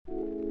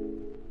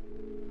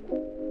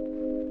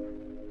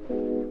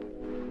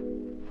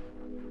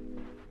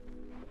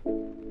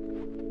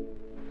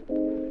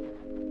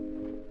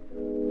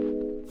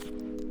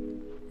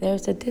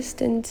there's a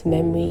distant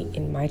memory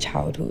in my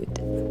childhood,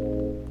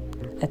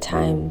 a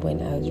time when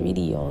I was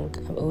really young.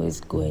 I'm always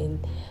going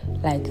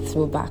like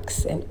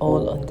throwbacks and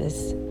all on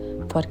this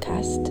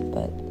podcast,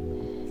 but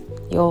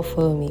you all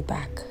follow me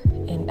back.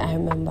 And I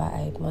remember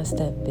I must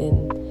have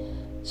been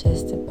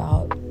just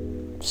about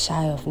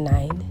shy of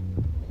 9,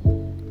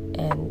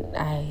 and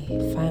I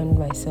found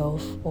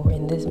myself, or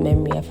in this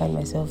memory, I found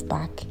myself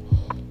back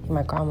in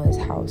my grandma's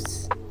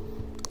house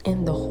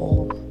in the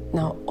hall.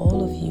 Now,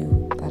 all of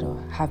you that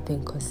have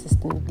been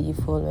consistently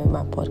following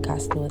my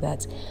podcast know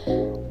that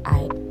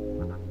I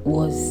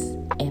was,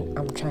 and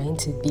I'm trying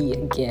to be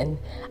again,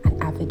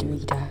 an avid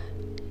reader.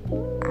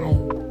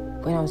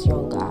 When I was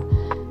younger,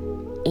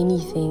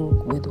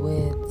 anything with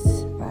words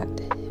that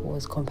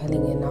was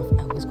compelling enough,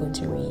 I was going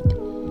to read.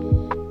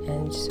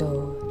 And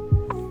so,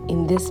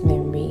 in this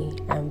memory,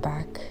 I'm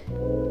back,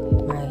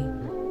 my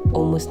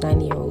almost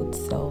 9-year-old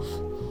self,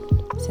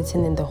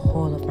 sitting in the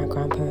hall of my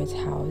grandparents'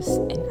 house,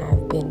 and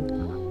I've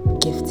been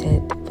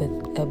gifted with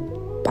a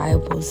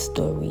Bible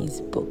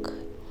stories book,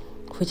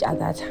 which at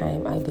that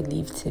time I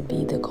believed to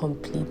be the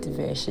complete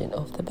version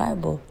of the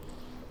Bible.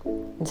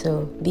 And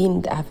so,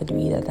 being the avid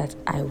reader that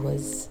I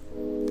was,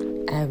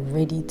 I'm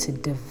ready to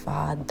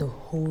devour the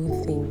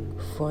whole thing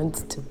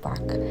front to back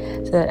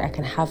so that I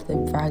can have the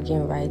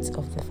bragging rights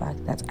of the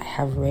fact that I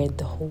have read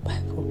the whole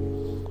Bible.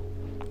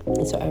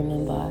 And so I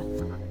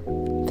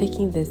remember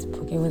picking this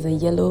book. It was a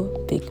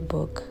yellow big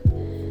book.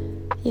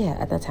 Yeah,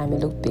 at that time it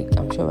looked big.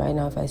 I'm sure right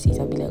now if I see it,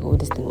 I'll be like, oh,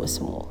 this thing was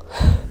small.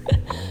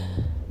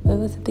 But it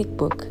was a big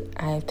book.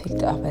 I picked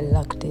it up, I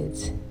locked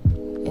it.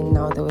 And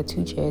now there were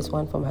 2 chairs,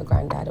 one for my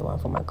granddad and one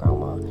for my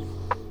grandma.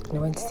 And I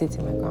went to sit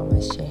in my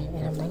grandma's chair,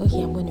 and I'm like,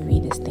 okay, I'm going to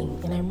read this thing.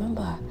 And I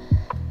remember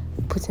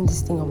putting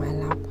this thing on my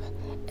lap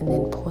and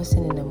then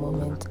pausing in a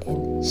moment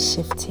and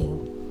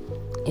shifting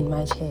in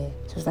my chair.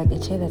 So it was like a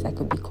chair that I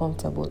could be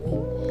comfortable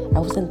in. I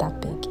wasn't that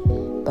big,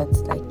 but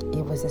like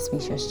it was a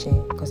spacious chair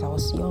because I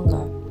was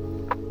younger.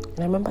 And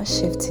I remember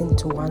shifting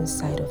to one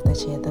side of the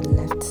chair, the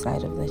left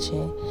side of the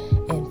chair,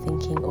 and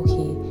thinking,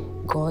 okay,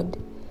 God,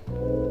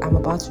 I'm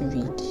about to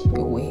read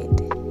your word.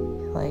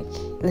 Like,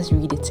 let's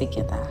read it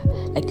together.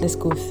 Like, let's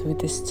go through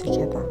this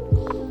together.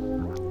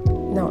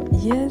 Now,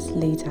 years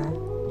later,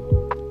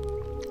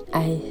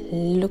 I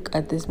look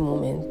at this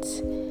moment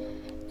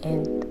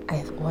and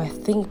I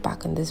think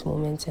back on this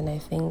moment, and I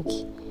think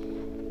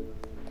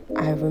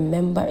I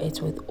remember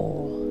it with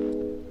awe,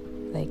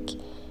 like,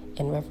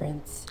 and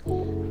reverence.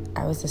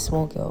 I was a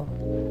small girl.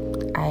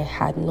 I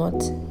had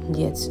not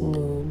yet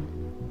known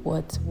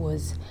what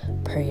was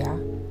prayer,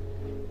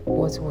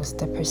 what was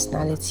the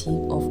personality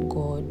of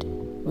God,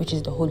 which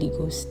is the Holy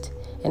Ghost,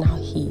 and how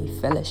He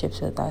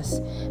fellowships with us.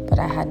 But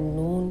I had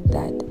known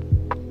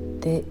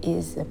that there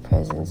is a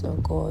presence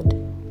of God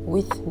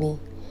with me,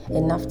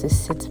 enough to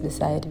sit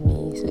beside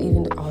me. So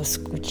even though I was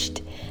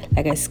scooched,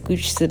 like I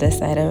scooched to the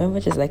side, I remember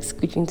just like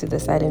scooching to the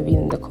side and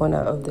being in the corner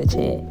of the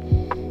chair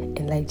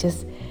and like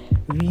just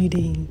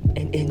reading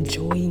and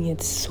enjoying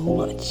it so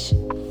much.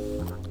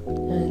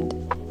 And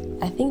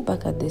I think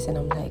back at this and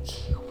I'm like,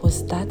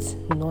 was that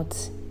not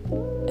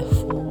a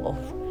form of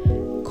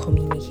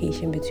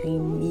communication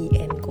between me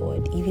and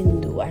God,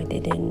 even though I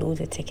didn't know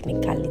the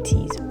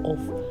technicalities of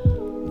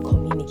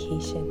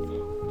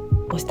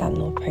communication? Was that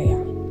not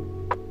prayer?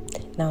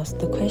 Now,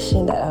 the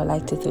question that I would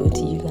like to throw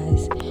to you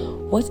guys: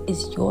 what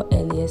is your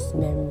earliest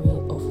memory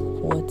of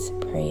what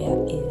prayer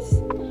is,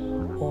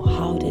 or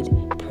how did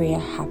prayer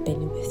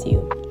happen with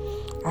you?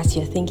 As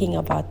you're thinking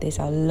about this,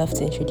 I'd love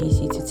to introduce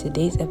you to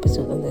today's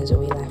episode on the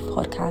Zoe Life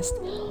Podcast,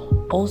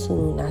 also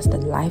known as the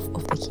Life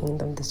of the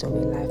Kingdom, the Zoe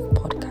Life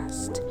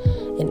Podcast.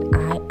 And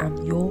I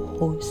am your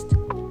host,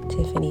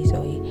 Tiffany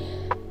Zoe.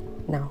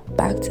 Now,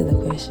 back to the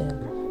question: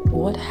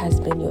 what has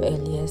been your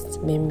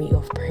earliest memory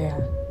of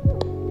prayer?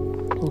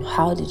 And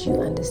how did you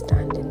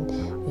understand and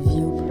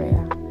view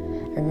prayer?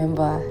 I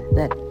remember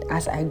that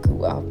as I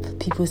grew up,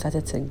 people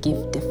started to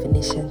give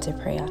definition to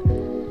prayer. I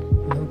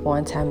remember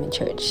one time in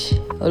church,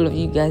 all of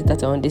you guys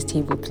that are on this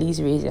table,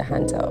 please raise your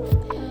hands up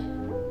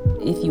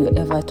if you were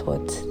ever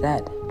taught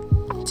that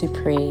to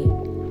pray,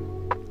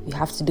 you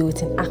have to do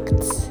it in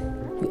acts: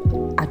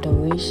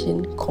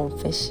 adoration,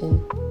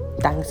 confession,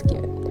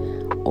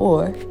 thanksgiving.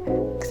 Or,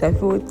 some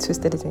people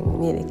twisted it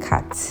and made a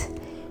cat: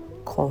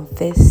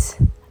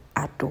 confess,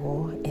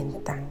 adore,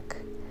 and thank.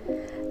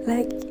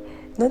 Like,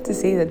 not to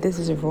say that this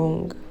is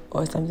wrong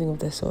or something of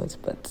the sort,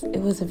 but it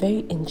was a very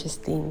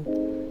interesting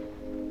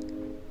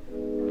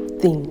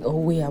thing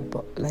or way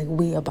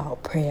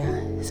about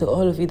prayer. So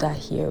all of you that are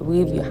here,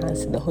 wave your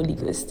hands to the Holy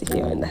Ghost if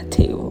you're on that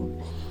table.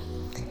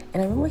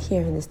 And I remember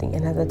hearing this thing,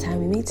 and at the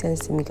time it made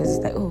sense to me because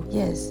it's like, oh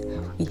yes,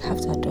 we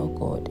have to adore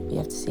God. We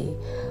have to say,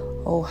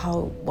 oh,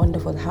 how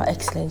wonderful, how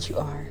excellent you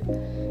are.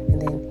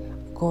 And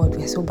then, God,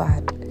 we're so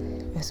bad.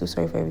 We're so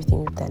sorry for everything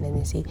we've done. And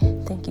then say,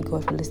 thank you,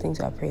 God, for listening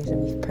to our prayers,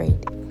 and we've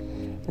prayed.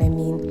 And I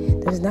mean,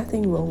 there's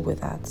nothing wrong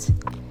with that.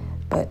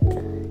 But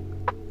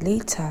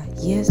later,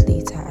 years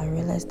later, I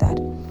realized that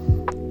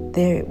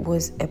there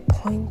was a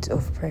point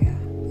of prayer,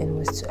 and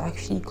was to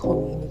actually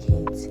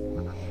communicate.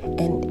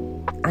 And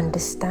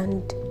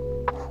understand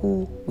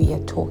who we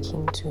are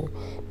talking to.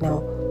 Now,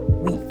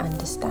 we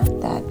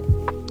understand that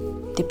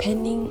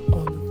depending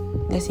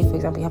on, let's say for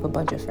example, you have a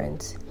bunch of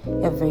friends.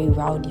 You have a very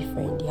rowdy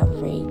friend, you have a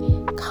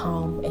very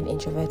calm and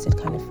introverted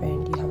kind of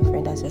friend, you have a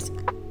friend that's just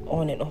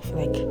on and off,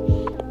 like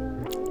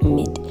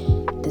mid.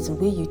 There's a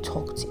way you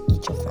talk to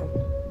each of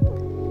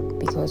them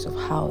because of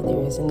how they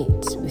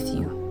resonate with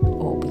you,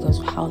 or because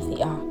of how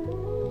they are.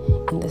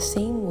 In the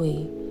same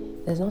way,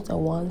 there's not a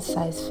one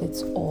size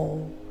fits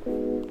all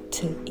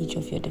to each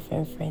of your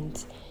different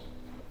friends.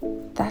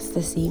 That's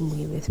the same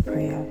way with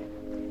prayer.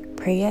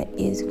 Prayer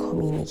is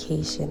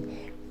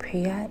communication.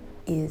 Prayer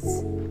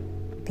is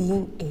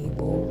being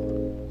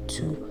able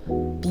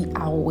to be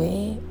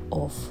aware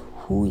of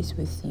who is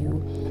with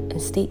you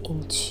and stay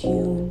in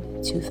tune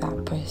to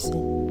that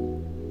person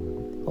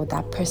or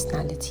that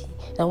personality.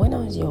 Now, when I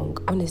was young,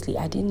 honestly,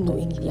 I didn't know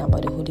anything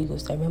about the Holy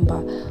Ghost. I remember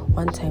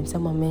one time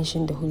someone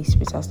mentioned the Holy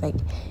Spirit. I was like,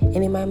 and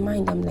in my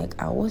mind, I'm like,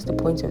 what's the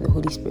point of the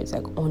Holy Spirit?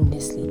 Like,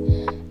 honestly,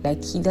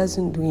 like, he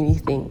doesn't do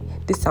anything.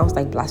 This sounds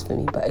like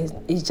blasphemy, but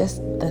it's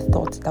just the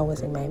thought that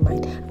was in my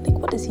mind. I'm like,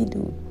 what does he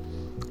do?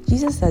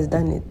 Jesus has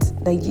done it.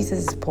 Like,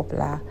 Jesus is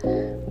popular,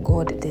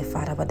 God the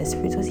Father, but the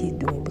Spirit, what's he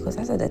doing? Because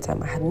as at that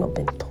time, I had not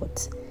been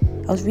taught.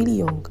 I was really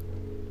young.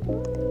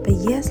 But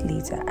years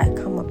later, I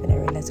come up and I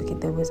realized, okay,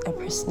 there was a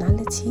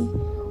personality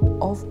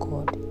of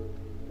God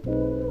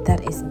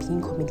that is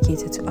being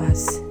communicated to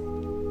us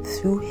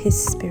through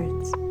his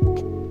Spirit.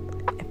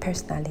 A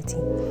personality.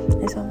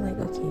 And so I'm like,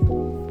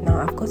 okay, now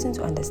I've gotten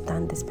to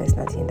understand this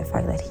personality and the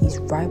fact that he's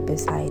right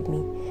beside me.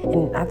 And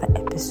in other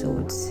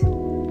episodes,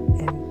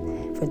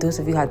 for those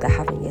of you that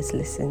haven't yet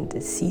listened,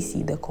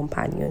 CC the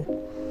companion,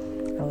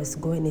 I was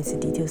going into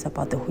details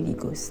about the Holy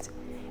Ghost.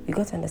 We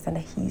got to understand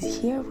that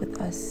he's here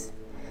with us.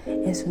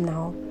 And so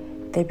now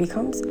there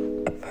becomes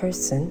a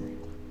person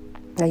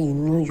that you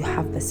know you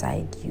have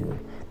beside you,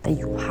 that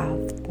you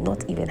have,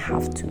 not even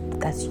have to,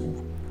 that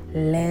you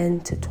learn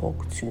to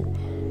talk to.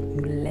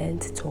 You learn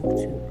to talk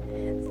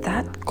to.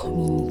 That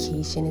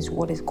communication is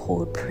what is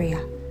called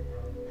prayer.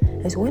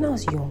 And so when I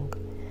was young,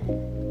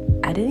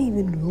 I didn't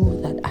even know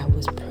that I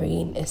was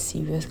praying a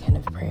serious kind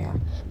of prayer,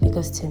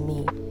 because to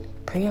me,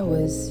 prayer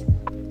was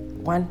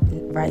one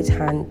right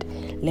hand,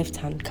 left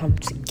hand come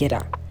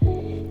together.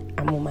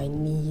 I'm on my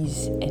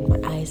knees and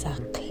my eyes are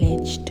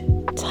clenched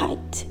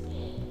tight,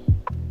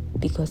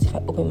 because if I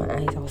open my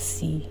eyes, I'll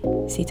see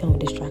Satan will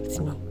distract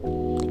me.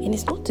 And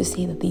it's not to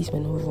say that these were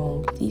not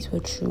wrong. These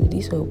were true.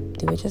 They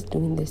were just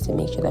doing this to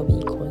make sure that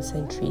we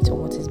concentrate on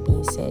what is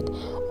being said,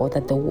 or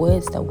that the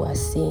words that we're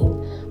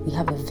saying, we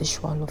have a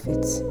visual of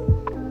it.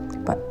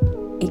 But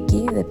it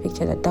gave the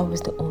picture that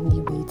was the only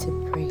way to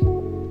pray.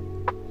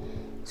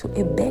 So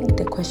it begged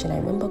the question. I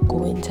remember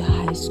going to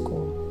high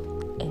school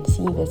and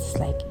seeing verses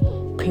like,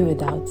 pray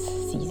without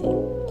ceasing.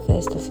 1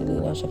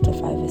 Thessalonians chapter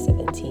 5 verse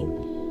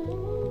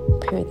 17.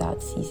 Pray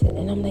without ceasing.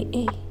 And I'm like,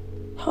 hey,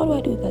 how do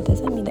I do that?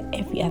 Does that mean that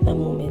every other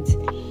moment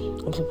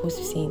I'm supposed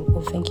to be saying,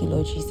 oh, thank you,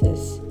 Lord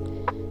Jesus.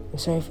 I'm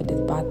sorry for the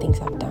bad things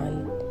I've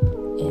done,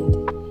 and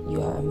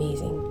you are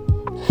amazing.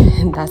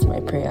 And that's my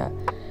prayer,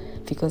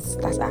 because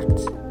that's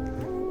act.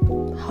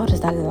 How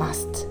does that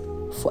last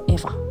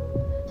forever?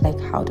 Like,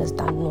 how does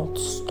that not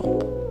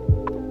stop?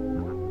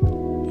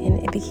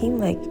 And it became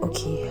like,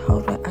 okay, how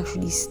do I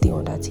actually stay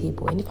on that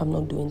table? And if I'm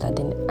not doing that,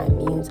 then it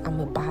means I'm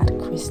a bad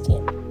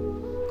Christian.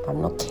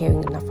 I'm not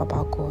caring enough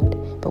about God.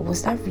 But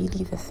was that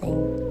really the thing?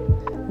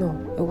 No,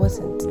 it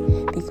wasn't.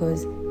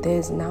 Because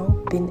there's now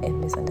been a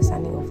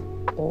misunderstanding of,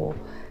 or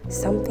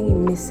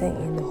something missing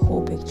in the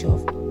whole picture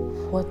of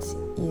what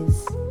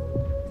is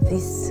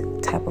this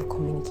type of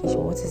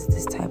communication? What is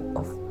this type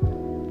of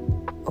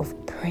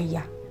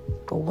prayer?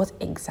 But what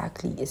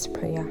exactly is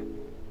prayer?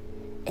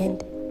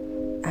 And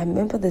I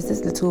remember there's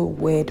this little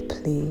word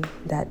play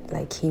that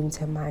like came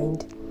to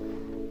mind.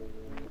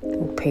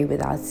 Pray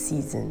without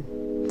season.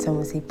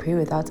 Someone say pray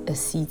without a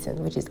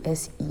season, which is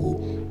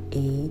SEASON,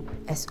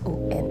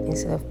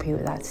 instead of pray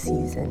without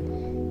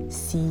season,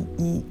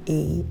 CEASING.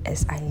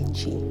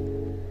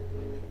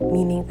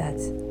 Meaning that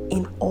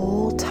in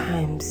all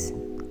times,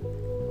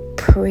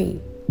 pray.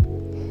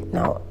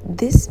 Now,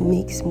 this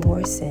makes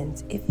more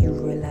sense if you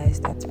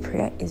realize that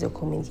prayer is a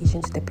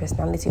communication to the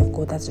personality of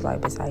God that's right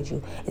beside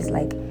you. It's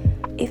like,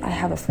 if I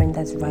have a friend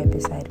that's right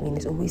beside me and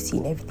is always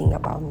seeing everything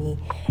about me,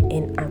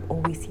 and I'm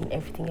always seeing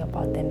everything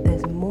about them,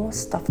 there's more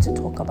stuff to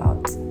talk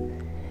about.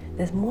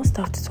 There's more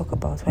stuff to talk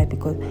about, right?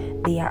 Because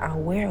they are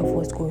aware of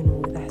what's going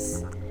on with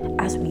us.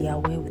 As we are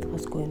aware with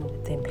what's going on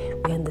with them,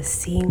 we're on the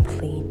same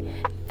plane.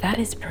 That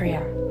is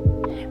prayer.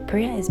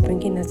 Prayer is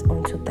bringing us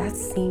onto that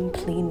same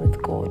plane with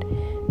God,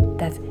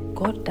 that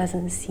God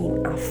doesn't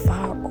seem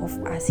afar off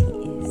as he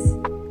is,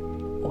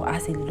 or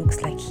as it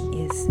looks like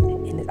he is,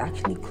 and is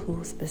actually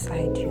close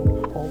beside you.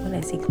 Or when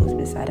I say close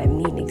beside, I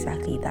mean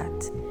exactly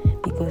that.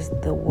 Because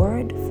the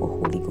word for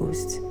Holy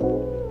Ghost,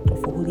 or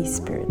for Holy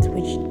Spirit,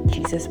 which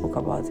Jesus spoke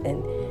about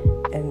in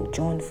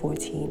John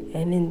 14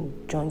 and in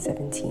John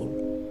 17,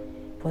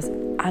 was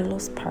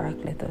allos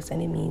parakletos,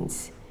 and it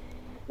means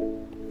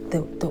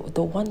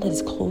the one that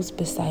is close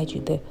beside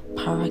you, the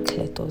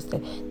Parakletos,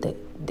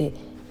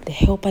 the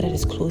helper that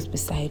is close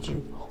beside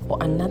you, or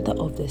another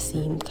of the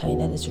same kind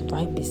that is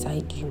right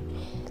beside you,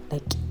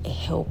 like a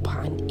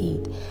helper and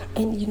aid.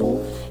 And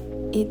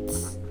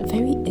it's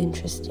very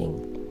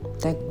interesting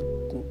that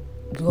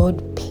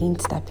God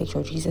paints that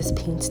picture, Jesus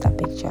paints that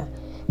picture,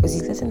 because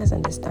he's letting us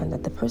understand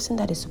that the person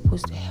that is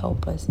supposed to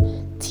help us,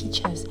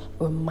 teach us,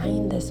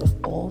 remind us of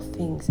all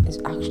things is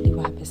actually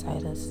right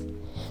beside us.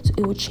 So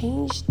it will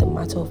change the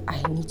matter of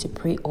I need to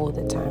pray all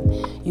the time.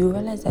 You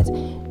realize that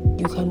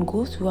you can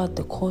go throughout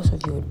the course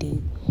of your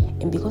day,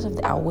 and because of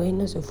the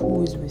awareness of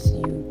who is with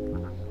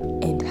you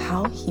and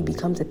how he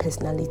becomes a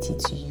personality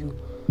to you,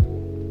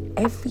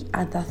 every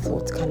other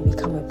thought can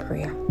become a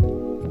prayer.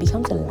 It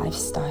becomes a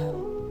lifestyle.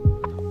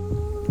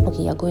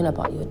 Okay, you're going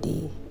about your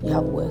day, you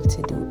have work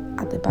to do.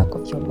 At the back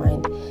of your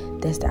mind,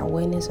 there's the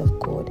awareness of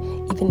God.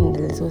 Even in the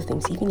little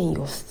things, even in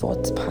your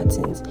thought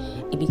patterns,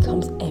 it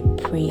becomes a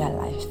prayer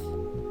life.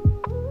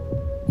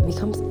 It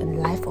becomes a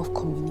life of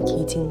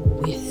communicating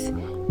with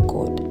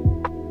God.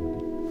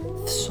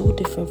 So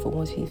different from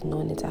what we've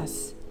known it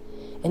as.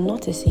 And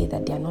not to say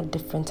that there are not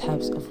different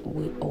types of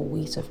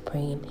ways of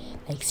praying,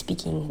 like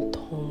speaking in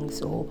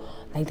tongues, or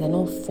like there are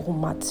no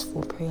formats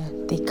for prayer.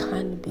 They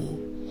can be.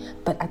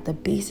 But at the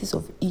basis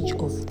of each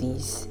of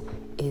these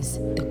is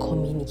the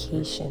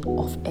communication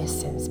of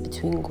essence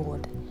between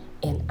God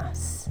and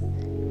us.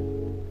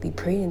 We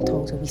pray in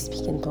tongues or we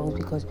speak in tongues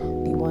because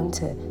we want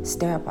to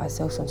stir up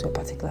ourselves onto a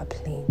particular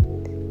plane,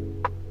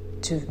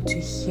 to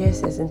hear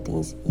certain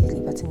things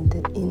easily. But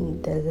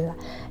in the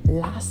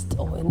last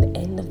or in the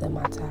end of the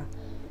matter,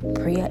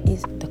 prayer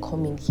is the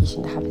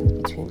communication that happens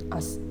between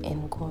us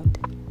and God.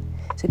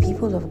 So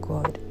people of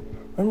God,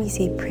 when we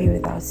say pray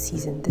without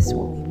ceasing, this is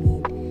what we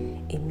mean.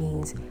 It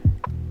means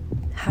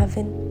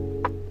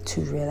having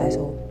to realize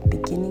or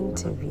beginning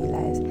to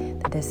realize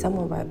that there's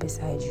someone right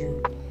beside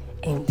you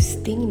and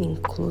staying in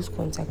close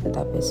contact with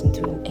that person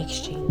through an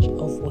exchange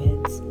of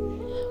words.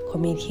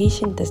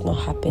 Communication does not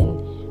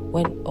happen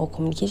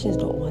communication is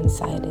not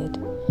one-sided.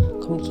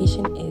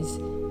 Communication is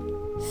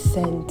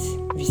sent,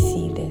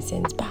 received, and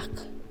sent back.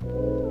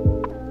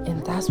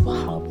 And that's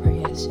how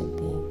prayer should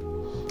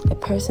be. The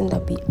person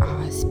that we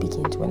are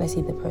speaking to, when I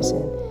say the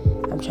person,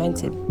 I'm trying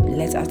to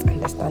let us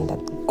understand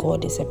that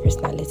God is a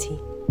personality.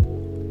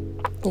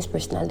 This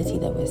personality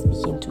that we're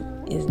speaking to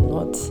is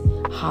not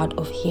hard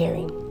of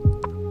hearing.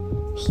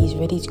 He's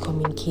ready to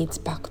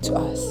communicate back to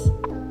us.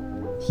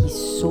 He's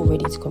so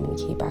ready to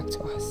communicate back to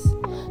us.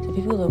 So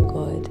people of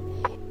God,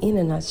 in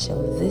a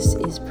nutshell, this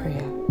is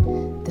prayer.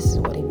 This is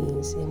what it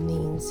means. It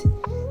means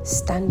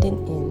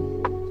standing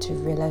in to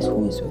realize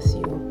who is with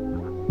you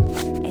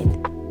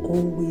and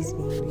always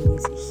being ready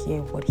to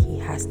hear what he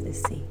has to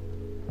say.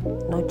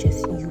 Not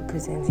just you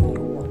presenting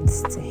your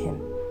wants to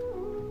him.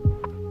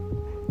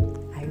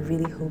 I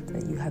really hope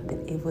that you have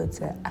been able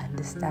to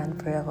understand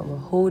prayer from a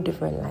whole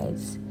different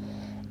light.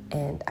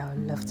 And I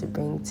would love to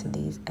bring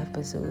today's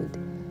episode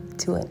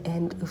to an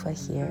end over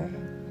here.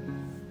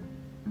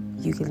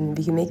 We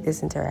can make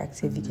this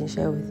interactive. You can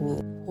share with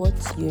me what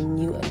your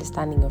new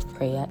understanding of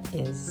prayer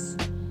is.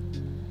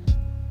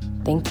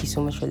 Thank you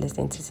so much for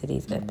listening to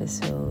today's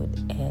episode,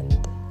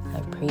 and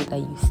I pray that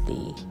you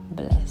stay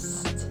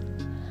blessed.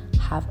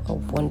 Have a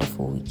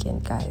wonderful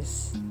weekend,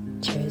 guys.